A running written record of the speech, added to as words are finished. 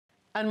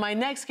And my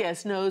next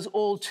guest knows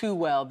all too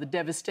well the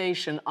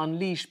devastation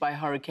unleashed by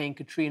Hurricane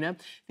Katrina.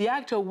 The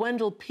actor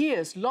Wendell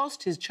Pierce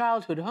lost his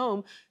childhood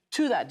home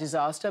to that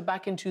disaster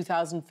back in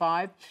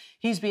 2005.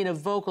 He's been a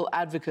vocal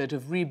advocate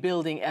of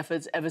rebuilding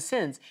efforts ever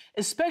since,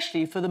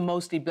 especially for the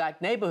mostly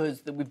black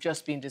neighborhoods that we've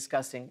just been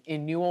discussing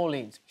in New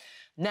Orleans.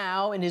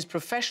 Now, in his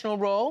professional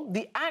role,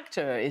 the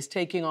actor is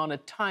taking on a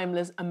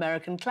timeless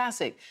American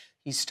classic.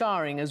 He's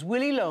starring as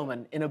Willy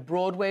Loman in a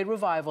Broadway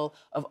revival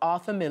of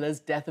Arthur Miller's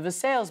Death of a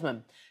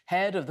Salesman,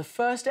 head of the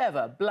first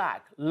ever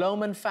Black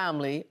Loman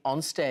family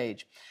on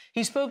stage.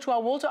 He spoke to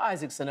our Walter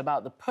Isaacson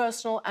about the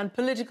personal and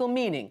political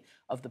meaning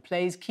of the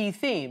play's key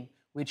theme,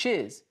 which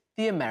is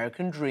the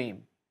American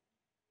dream.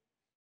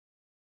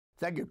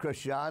 Thank you,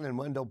 Christian and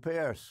Wendell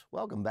Pierce.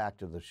 Welcome back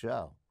to the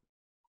show.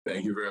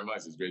 Thank you very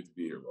much. It's great to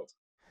be here, Walter.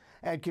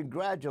 And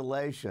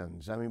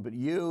congratulations. I mean, but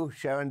you,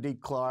 Sharon D.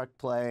 Clarke,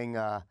 playing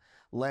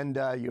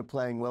Linda, you're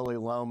playing Willy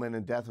Loman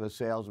in Death of a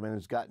Salesman.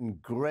 It's gotten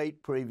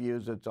great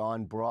previews. It's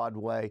on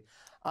Broadway.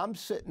 I'm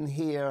sitting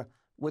here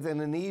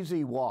within an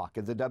easy walk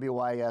at the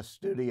WIS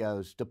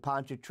studios to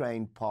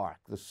Pontchartrain Park,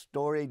 the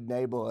storied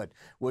neighborhood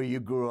where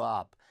you grew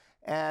up.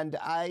 And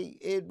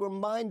it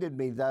reminded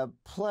me the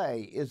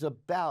play is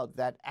about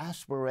that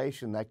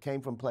aspiration that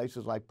came from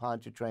places like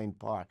Pontchartrain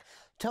Park.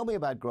 Tell me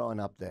about growing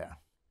up there.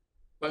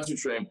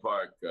 Pontchartrain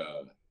Park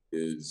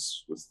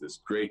was this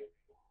great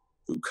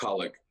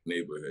bucolic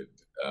neighborhood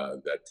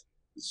that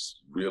is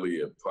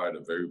really a part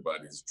of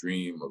everybody's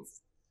dream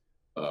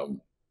of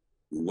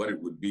what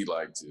it would be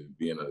like to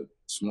be in a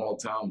small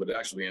town, but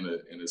actually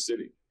in a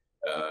city.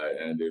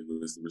 And it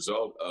was the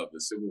result of the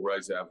civil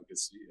rights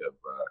advocacy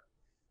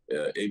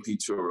of A.P.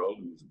 Touro,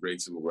 who was a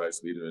great civil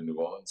rights leader in New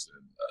Orleans.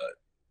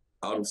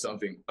 And out of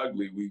something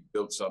ugly, we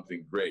built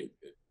something great.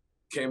 It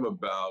came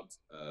about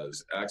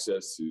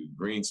access to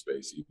green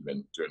space,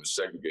 even during the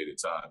segregated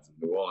times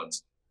in New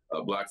Orleans.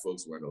 Black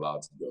folks weren't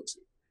allowed to go to.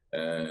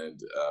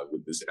 And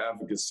with this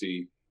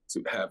advocacy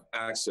to have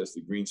access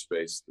to green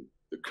space,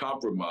 the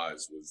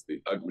compromise was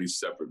the ugly,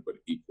 separate, but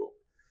equal.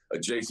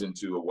 Adjacent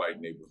to a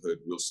white neighborhood,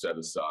 we'll set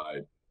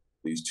aside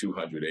these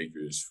 200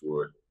 acres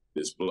for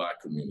this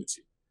Black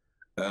community.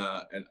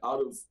 And out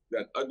of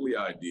that ugly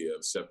idea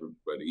of separate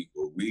but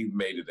equal, we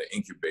made it an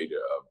incubator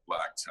of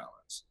Black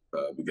talents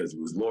because it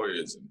was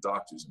lawyers and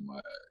doctors and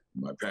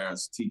my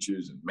parents,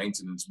 teachers and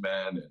maintenance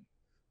men and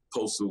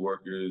postal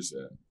workers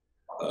and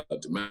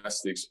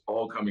domestics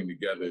all coming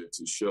together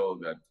to show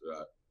that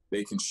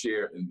they can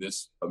share in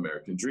this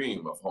American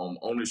dream of home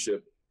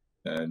ownership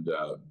and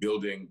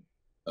building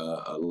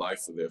a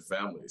life for their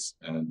families.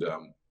 And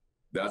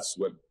that's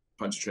what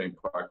Pontchartrain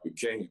Park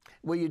became.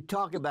 Well, you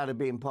talk about it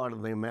being part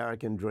of the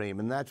American dream,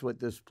 and that's what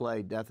this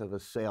play, Death of a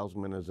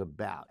Salesman, is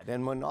about.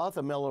 And when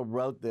Arthur Miller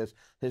wrote this,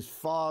 his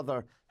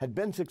father had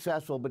been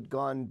successful but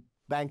gone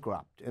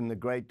bankrupt in the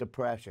Great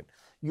Depression.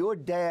 Your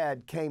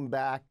dad came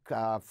back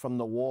from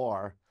the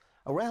war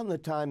around the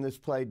time this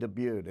play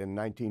debuted in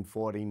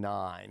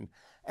 1949,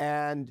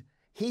 and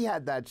he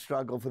had that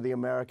struggle for the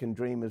American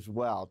dream as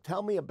well.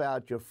 Tell me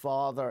about your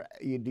father.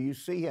 Do you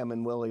see him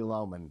in Willy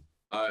Loman?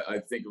 I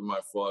think of my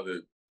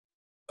father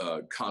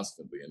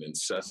constantly and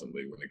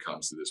incessantly when it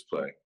comes to this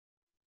play,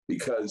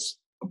 because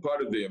a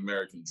part of the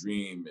American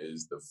dream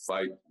is the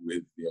fight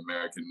with the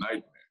American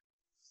nightmare,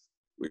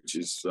 which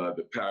is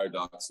the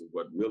paradox of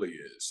what Willy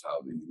is,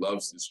 how he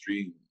loves this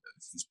dream.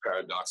 He's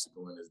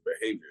paradoxical in his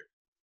behavior.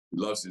 He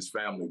loves his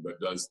family,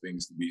 but does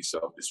things to be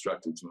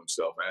self-destructive to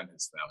himself and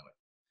his family.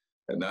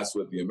 And that's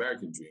what the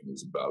American dream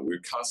is about. We're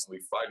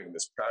constantly fighting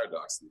this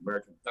paradox. The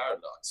American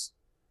paradox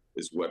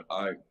is what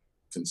I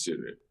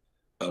consider it.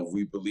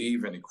 We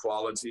believe in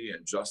equality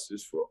and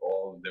justice for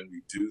all, and then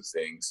we do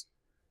things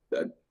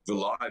that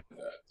belie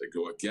that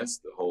go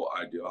against the whole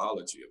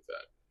ideology of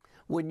that.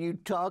 When you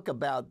talk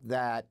about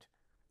that,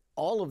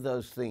 all of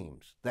those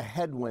themes, the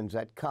headwinds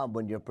that come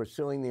when you're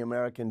pursuing the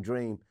American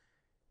dream,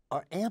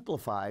 are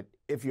amplified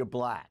if you're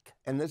Black.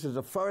 And this is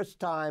the first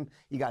time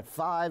you got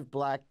 5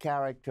 Black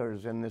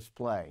characters in this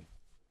play.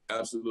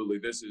 Absolutely.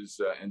 This is,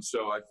 and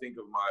so I think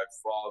of my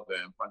father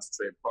in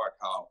Pontchartrain Park,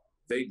 how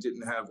they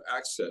didn't have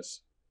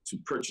access to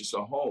purchase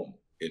a home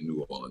in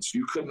New Orleans.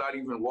 You could not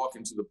even walk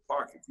into the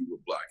park if you were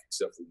Black,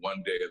 except for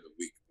one day of the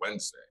week,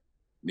 Wednesday,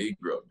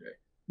 Negro Day.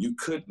 You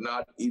could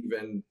not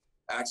even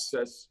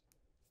access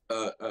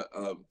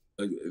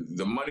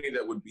the money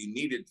that would be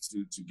needed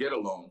to get a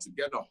loan, to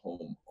get a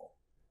home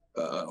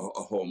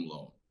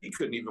loan. He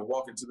couldn't even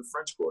walk into the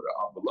French Quarter,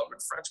 our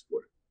beloved French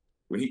Quarter,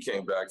 when he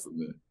came back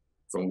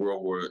from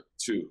World War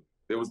II.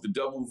 There was the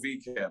Double V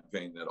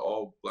campaign that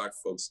all Black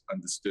folks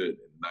understood in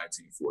the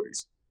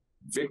 1940s.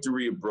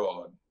 Victory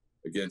abroad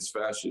against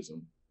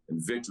fascism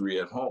and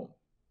victory at home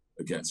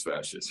against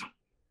fascism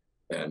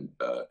and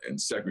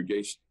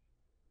segregation.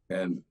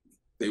 And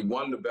they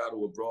won the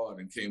battle abroad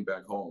and came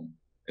back home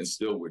and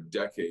still were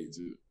decades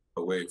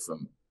away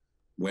from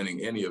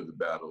winning any of the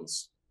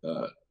battles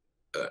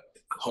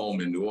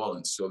home in New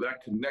Orleans. So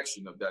that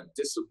connection of that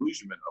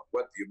disillusionment of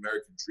what the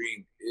American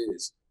dream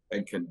is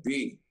and can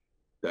be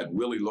that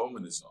Willy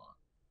Loman is on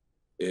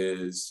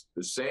is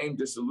the same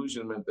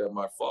disillusionment that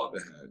my father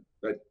had,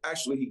 that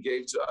actually he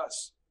gave to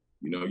us.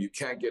 You know, you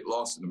can't get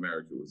lost in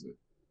America was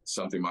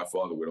something my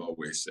father would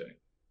always say.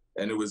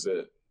 And it was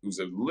a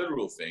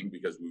literal thing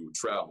because we were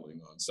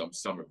traveling on some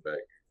summer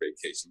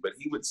vacation, but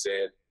he would say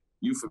it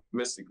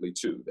euphemistically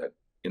too, that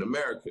in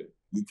America,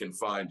 you can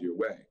find your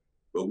way.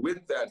 But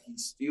with that, he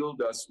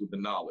steeled us with the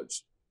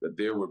knowledge that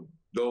there were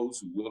those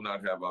who will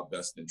not have our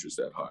best interests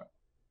at heart.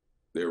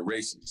 There are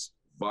races,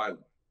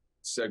 violence,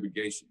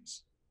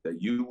 segregations that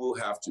you will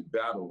have to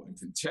battle and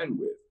contend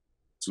with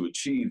to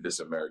achieve this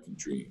American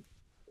dream.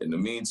 In the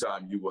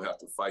meantime, you will have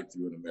to fight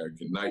through an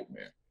American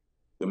nightmare.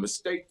 The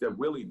mistake that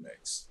Willy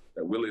makes,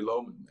 that Willy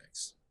Loman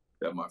makes,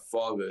 that my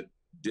father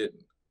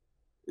didn't,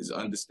 is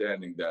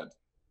understanding that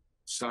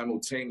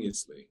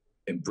simultaneously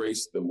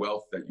embrace the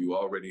wealth that you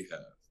already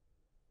have,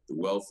 the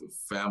wealth of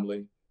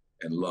family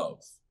and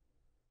love.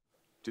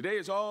 Today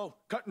is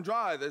all cut and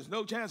dry. There's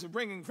no chance of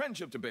bringing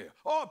friendship to bear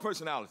or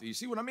personality. You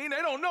see what I mean? They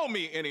don't know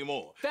me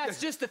anymore.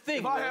 That's just the thing.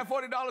 If I have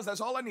 $40,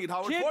 that's all I need,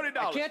 Howard. Kid, $40.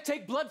 I can't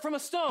take blood from a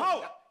stone.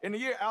 Howard, in the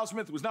year Al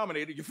Smith was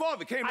nominated, your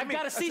father came to me. I've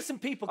got to see some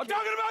people. I'm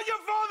talking about your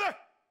father.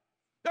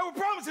 There were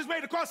promises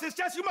made across his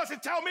chest. You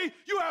mustn't tell me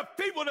you have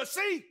people to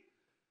see.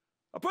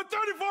 I put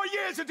 34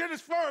 years into this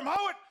firm,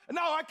 Howard, and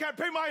now I can't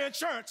pay my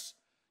insurance.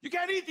 You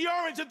can't eat the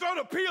orange and throw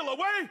the peel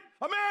away.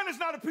 A man is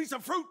not a piece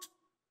of fruit.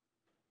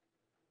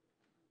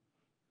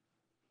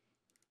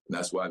 And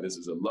that's why this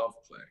is a love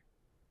play.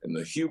 And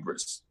the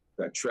hubris,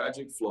 that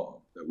tragic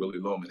flaw that Willy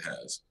Loman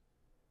has,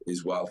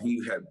 is while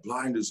he had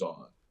blinders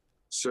on,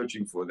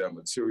 searching for that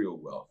material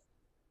wealth,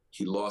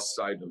 he lost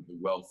sight of the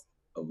wealth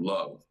of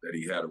love that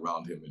he had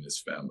around him and his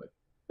family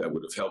that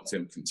would have helped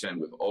him contend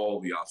with all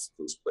the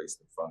obstacles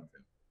placed in front of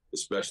him,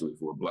 especially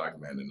for a Black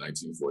man in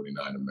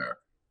 1949 America.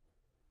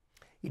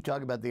 You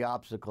talk about the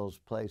obstacles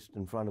placed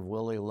in front of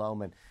Willy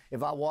Loman.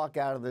 If I walk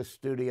out of this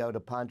studio to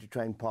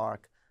Pontchartrain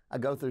Park, I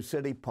go through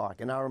City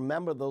Park, and I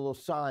remember the little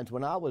signs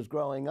when I was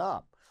growing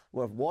up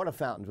where water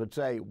fountains would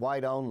say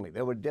white only.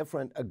 There were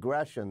different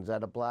aggressions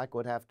that a Black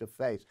would have to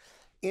face.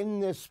 In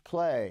this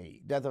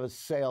play, Death of a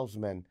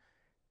Salesman,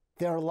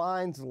 there are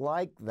lines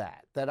like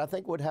that I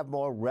think would have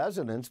more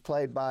resonance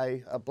played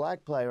by a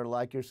Black player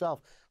like yourself.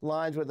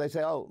 Lines where they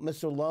say, oh,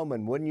 Mr.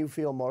 Loman, wouldn't you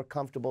feel more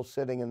comfortable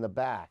sitting in the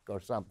back or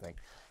something?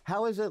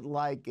 How is it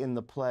like in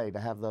the play to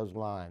have those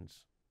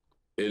lines?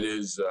 It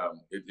is,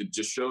 it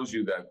just shows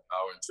you that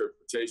our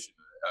interpretation,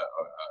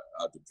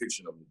 our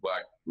depiction of the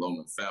Black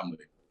Loman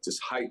family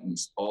just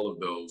heightens all of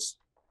those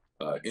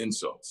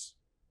insults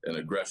and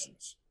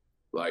aggressions.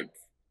 Like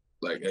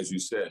as you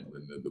said,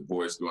 when the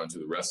boys go into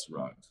the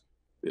restaurant,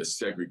 they're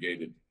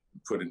segregated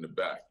and put in the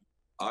back.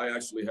 I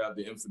actually have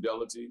the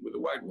infidelity with a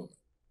white woman.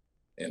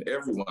 And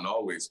everyone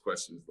always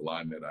questions the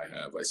line that I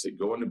have. I say,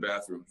 go in the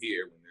bathroom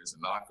here when there's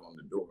a knock on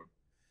the door.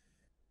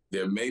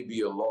 There may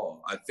be a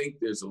law. I think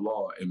there's a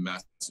law in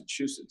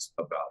Massachusetts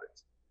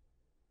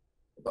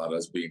about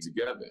us being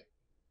together.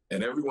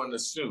 And everyone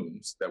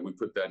assumes that we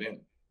put that in.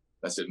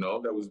 I said,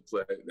 no, that was a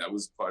play. That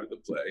was part of the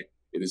play.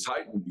 It is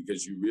heightened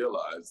because you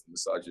realize the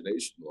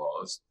miscegenation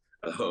laws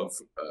of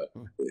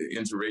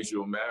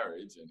interracial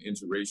marriage and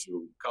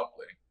interracial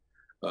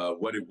coupling,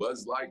 what it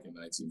was like in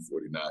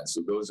 1949.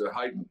 So those are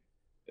heightened.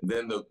 And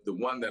then the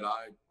one that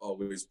I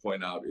always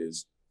point out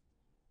is,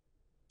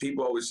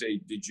 people always say,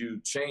 did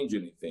you change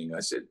anything?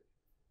 I said,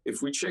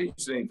 if we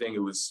changed anything,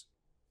 it was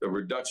a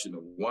reduction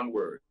of one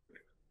word.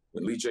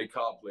 When Lee J.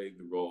 Cobb played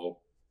the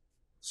role,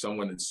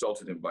 someone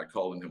insulted him by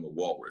calling him a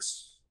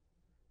walrus.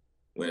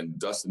 When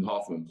Dustin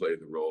Hoffman played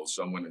the role,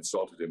 someone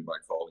insulted him by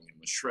calling him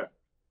a shrimp.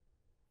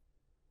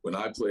 When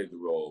I played the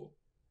role,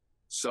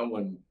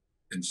 someone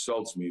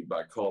insults me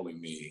by calling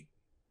me,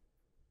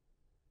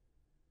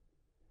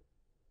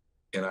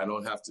 and I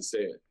don't have to say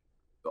it,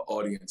 the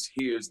audience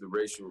hears the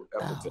racial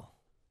epithet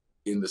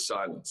in the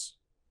silence.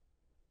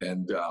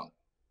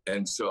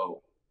 And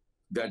so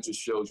that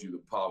just shows you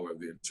the power of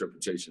the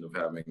interpretation of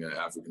having an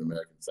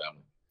African-American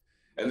family.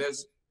 And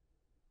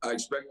I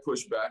expect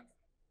pushback,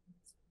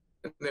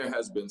 and there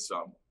has been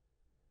some,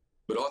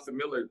 but Arthur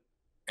Miller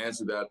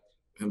answered that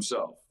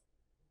himself.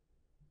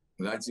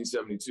 In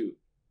 1972,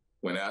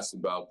 when asked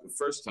about the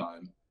first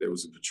time there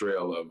was a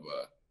portrayal of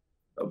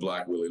a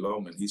Black Willy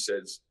Loman, he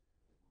says,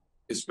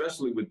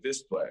 especially with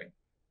this play,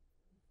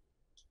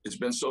 it's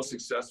been so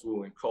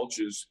successful in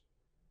cultures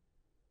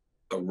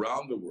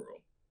around the world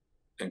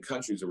and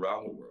countries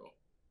around the world.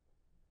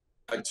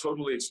 I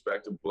totally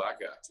expect a Black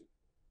actor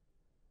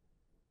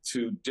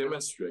to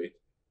demonstrate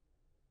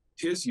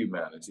his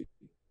humanity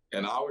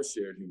and our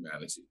shared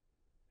humanity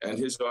and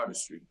his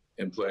artistry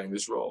in playing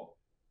this role.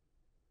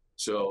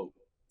 So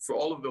for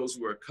all of those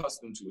who are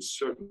accustomed to a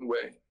certain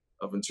way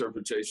of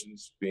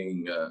interpretations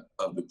being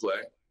of the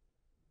play,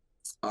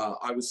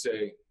 I would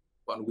say,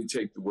 why don't we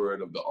take the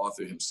word of the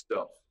author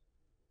himself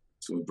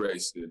to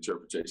embrace the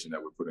interpretation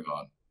that we're putting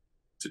on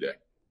today.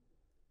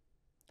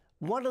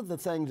 One of the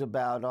things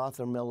about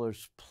Arthur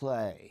Miller's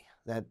play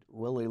that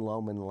Willy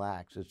Loman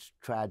lacks, it's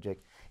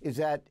tragic, is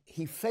that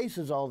he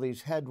faces all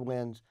these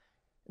headwinds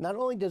Not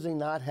only does he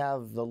not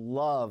have the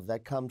love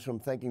that comes from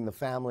thinking the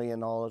family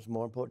and all is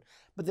more important,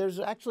 but there's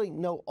actually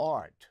no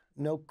art,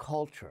 no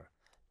culture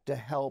to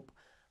help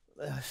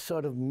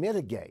sort of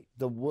mitigate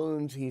the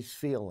wounds he's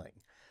feeling.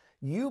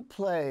 You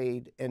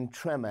played in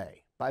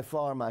Treme, by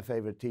far my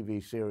favorite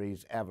TV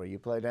series ever. You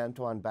played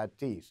Antoine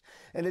Baptiste.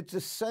 And it's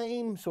the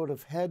same sort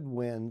of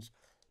headwinds,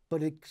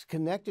 but it's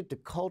connected to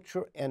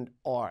culture and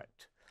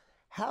art.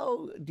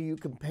 How do you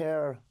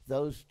compare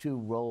those two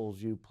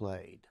roles you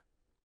played?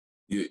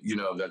 You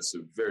know, that's a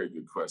very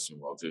good question,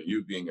 Walter.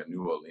 You being a New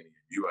Orleanian,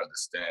 you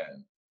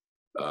understand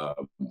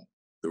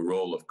the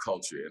role of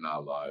culture in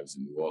our lives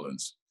in New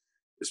Orleans,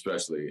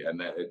 especially, and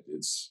that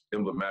it's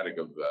emblematic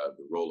of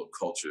the role of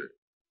culture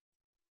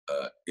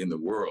in the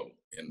world,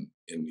 in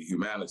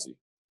humanity.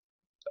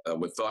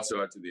 What thoughts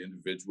are to the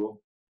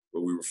individual,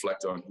 where we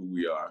reflect on who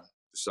we are,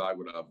 decide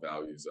what our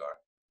values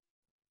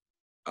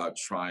are, our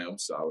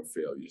triumphs, our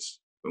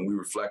failures. When we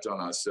reflect on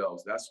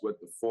ourselves, that's what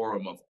the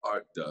Forum of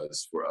Art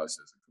does for us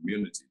as a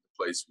community,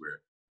 the place where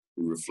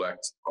we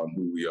reflect on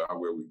who we are,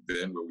 where we've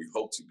been, where we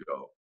hope to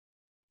go,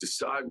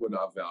 decide what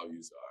our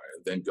values are,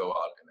 and then go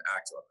out and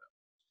act on them.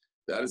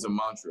 That is a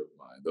mantra of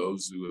mine.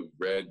 Those who have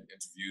read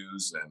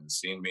interviews and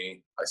seen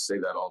me, I say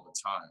that all the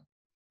time.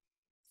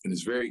 And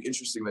it's very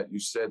interesting that you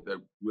said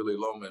that Willy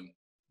Loman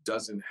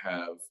doesn't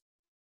have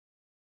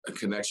a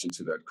connection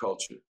to that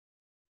culture,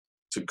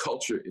 to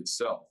culture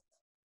itself.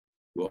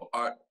 Well,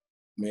 art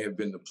may have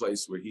been the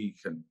place where he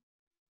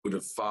would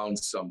have found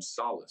some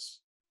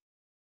solace,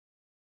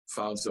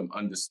 found some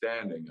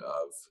understanding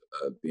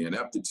of the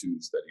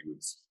ineptitudes that he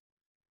was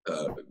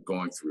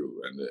going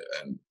through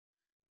and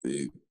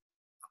the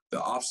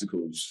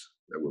obstacles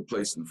that were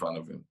placed in front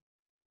of him,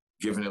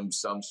 giving him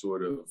some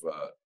sort of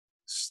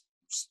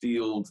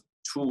steeled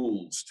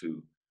tools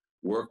to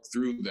work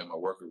through them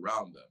or work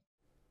around them.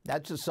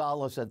 That's the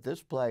solace that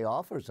this play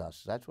offers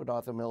us. That's what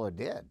Arthur Miller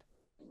did.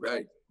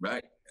 Right.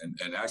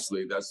 And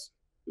actually, that's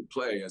the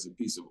play as a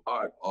piece of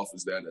art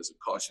offers that as a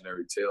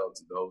cautionary tale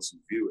to those who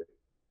view it,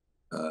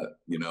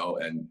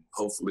 and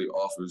hopefully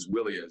offers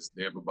Willie as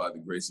never by the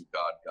grace of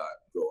God,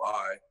 go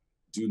I,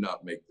 do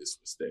not make this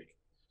mistake.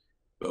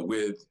 But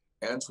with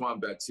Antoine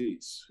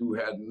Baptiste, who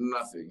had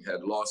nothing,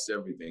 had lost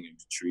everything in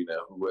Katrina,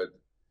 who had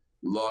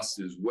lost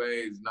his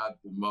way, is not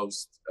the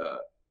most,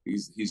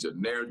 he's a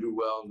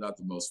ne'er-do-well, not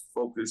the most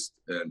focused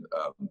and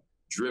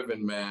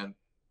driven man.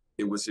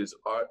 It was his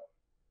art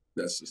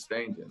that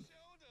sustained him.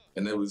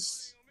 And there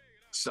was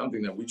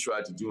something that we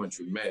tried to do in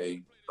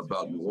Treme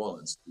about New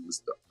Orleans. It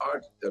was the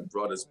art that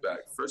brought us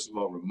back. First of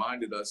all,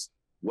 reminded us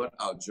what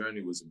our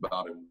journey was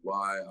about and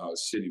why our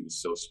city was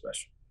so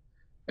special.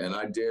 And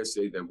I dare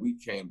say that we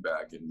came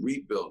back and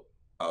rebuilt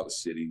our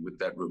city with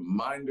that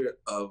reminder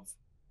of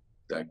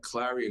that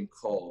clarion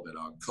call that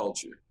our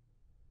culture,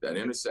 that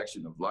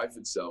intersection of life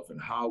itself and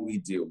how we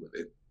deal with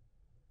it,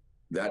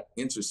 that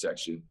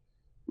intersection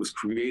was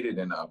created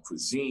in our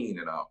cuisine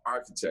and our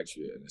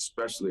architecture and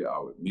especially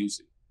our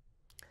music.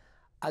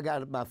 I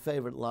got my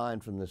favorite line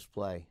from this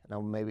play. Now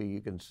maybe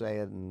you can say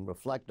it and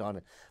reflect on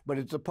it, but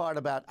it's the part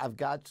about I've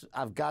got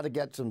to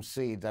get some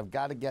seeds. I've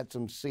got to get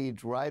some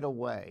seeds right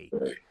away.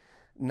 Right.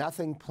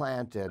 Nothing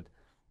planted.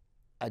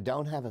 I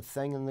don't have a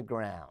thing in the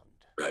ground.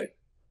 Right.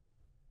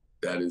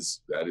 That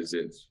is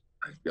it.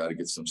 I've got to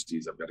get some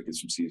seeds. I've got to get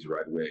some seeds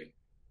right away.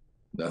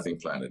 Nothing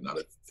planted, not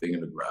a thing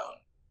in the ground.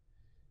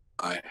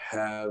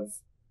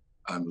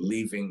 I'm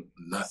leaving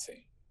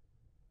nothing.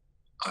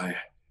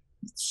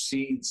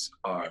 Seeds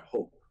are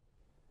hope.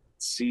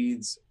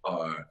 Seeds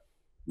are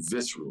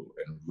visceral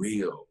and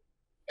real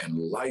and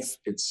life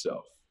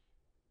itself.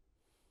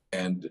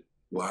 And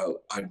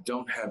while I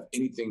don't have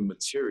anything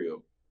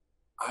material,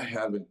 I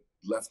haven't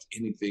left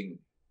anything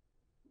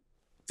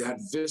that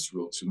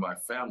visceral to my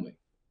family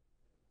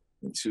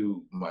and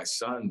to my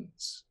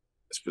sons,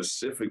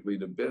 specifically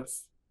to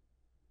Beth.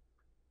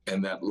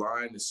 And that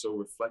line is so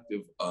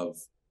reflective of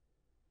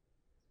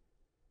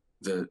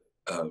the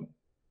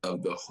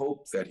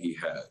hope that he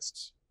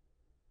has.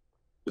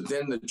 But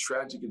then the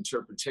tragic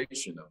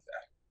interpretation of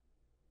that,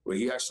 where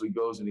he actually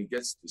goes and he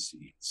gets the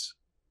seeds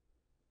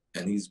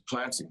and he's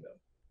planting them.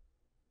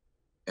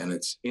 And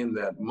it's in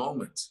that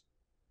moment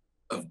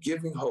of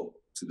giving hope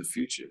to the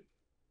future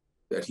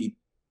that he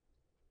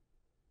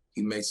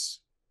makes,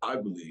 I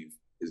believe,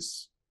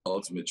 his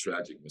ultimate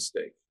tragic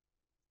mistake.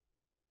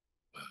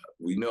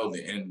 We know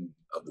the end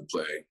of the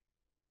play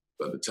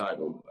by the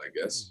title, I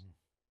guess.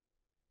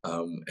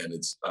 And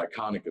it's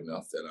iconic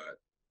enough that I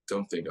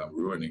don't think I'm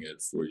ruining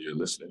it for your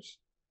listeners.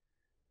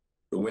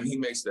 But when he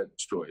makes that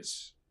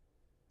choice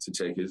to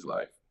take his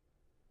life,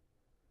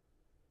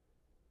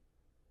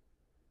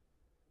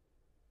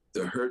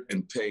 the hurt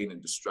and pain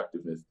and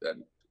destructiveness that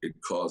it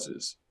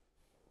causes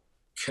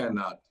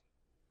cannot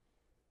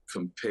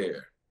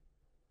compare.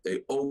 They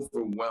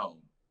overwhelm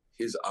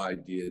his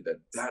idea that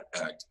that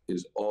act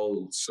is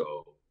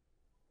also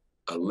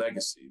a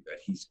legacy, that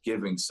he's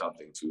giving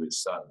something to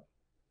his son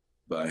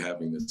by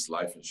having this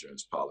life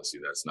insurance policy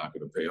that's not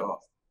going to pay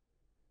off.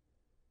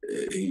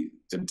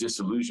 The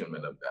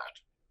disillusionment of that,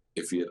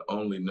 if he had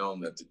only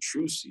known that the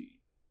true seed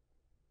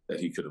that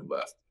he could have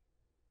left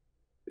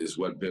is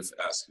what Beth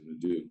asked him to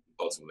do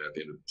ultimately at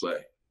the end of the play.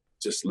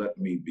 Just let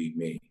me be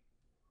me,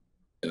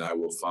 and I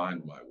will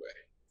find my way.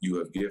 You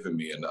have given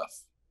me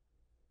enough.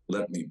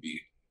 Let me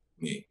be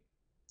me.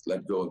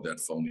 Let go of that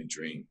phony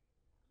dream.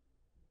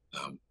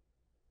 And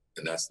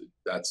that's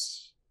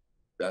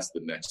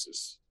the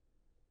nexus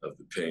of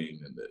the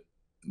pain and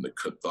the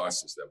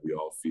catharsis that we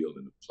all feel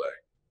in the play.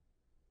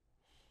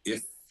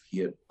 If he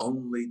had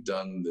only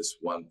done this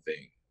one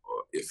thing,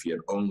 or if he had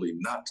only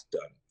not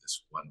done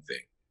this one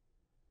thing,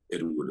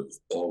 it would have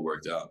all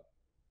worked out.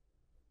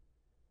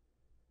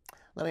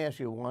 Let me ask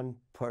you one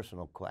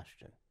personal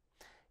question.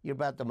 You're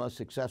about the most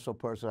successful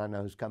person I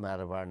know who's come out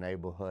of our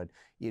neighborhood.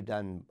 You've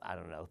done, I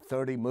don't know,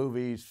 30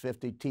 movies,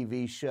 50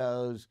 TV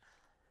shows.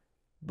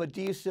 But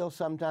do you still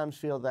sometimes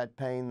feel that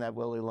pain that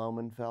Willy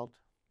Loman felt?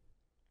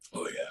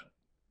 Oh,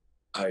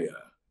 yeah.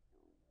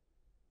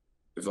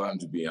 If I'm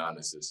to be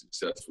honest, as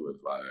successful as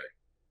I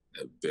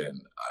have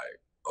been,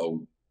 I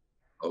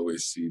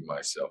always see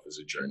myself as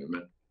a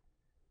journeyman.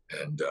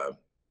 And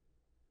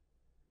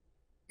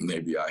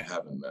maybe I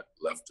haven't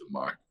left a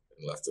mark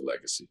and left a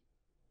legacy.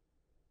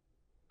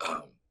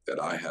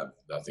 That I have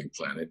nothing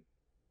planned,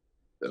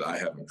 that I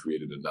haven't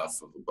created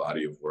enough of a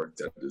body of work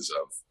that is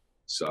of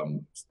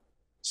some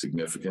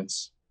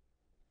significance.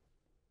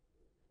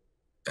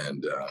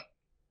 And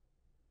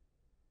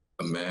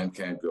a man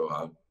can't go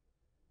out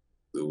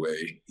the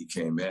way he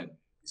came in.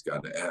 He's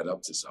got to add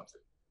up to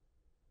something.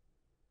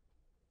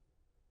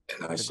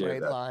 And I share that.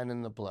 Great line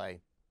in the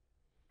play.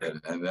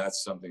 And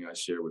that's something I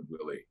share with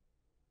Willy.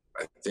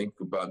 I think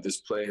about this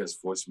play has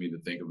forced me to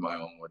think of my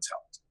own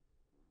mortality.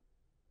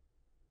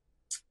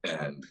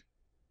 And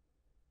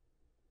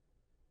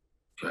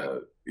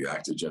the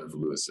actor Jennifer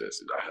Lewis says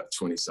that I have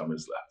 20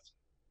 summers left.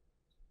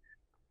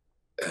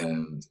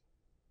 And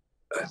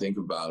I think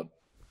about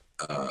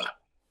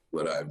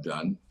what I've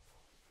done,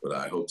 what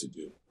I hope to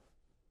do.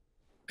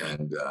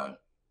 And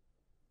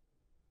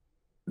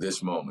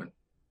this moment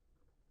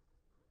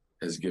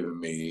has given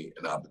me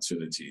an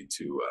opportunity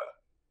to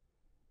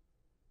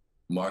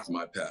mark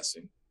my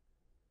passing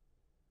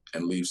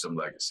and leave some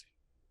legacy.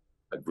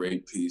 A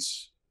great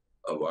piece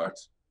of art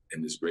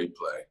in this great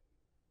play,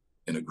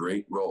 in a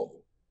great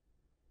role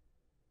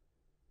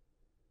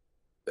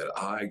that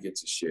I get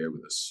to share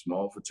with a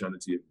small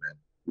fraternity of men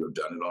who have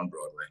done it on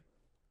Broadway.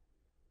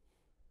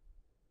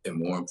 And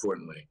more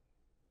importantly,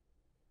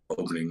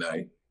 opening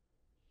night,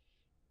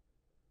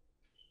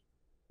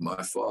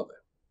 my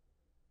father,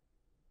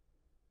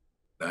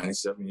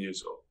 97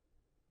 years old,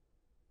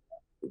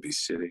 will be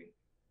sitting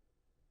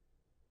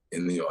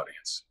in the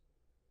audience,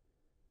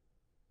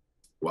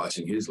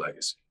 watching his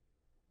legacy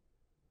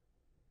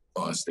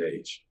on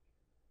stage,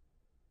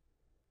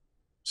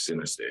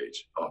 center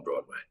stage on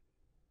Broadway,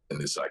 in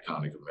this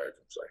iconic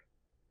American play.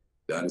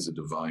 That is a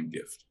divine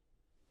gift.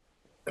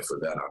 And for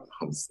that,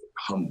 I'm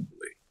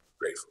humbly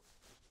grateful.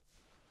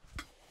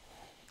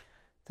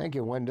 Thank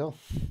you, Wendell.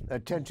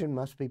 Attention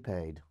must be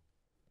paid.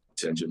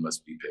 Attention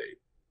must be paid.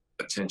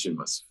 Attention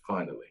must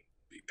finally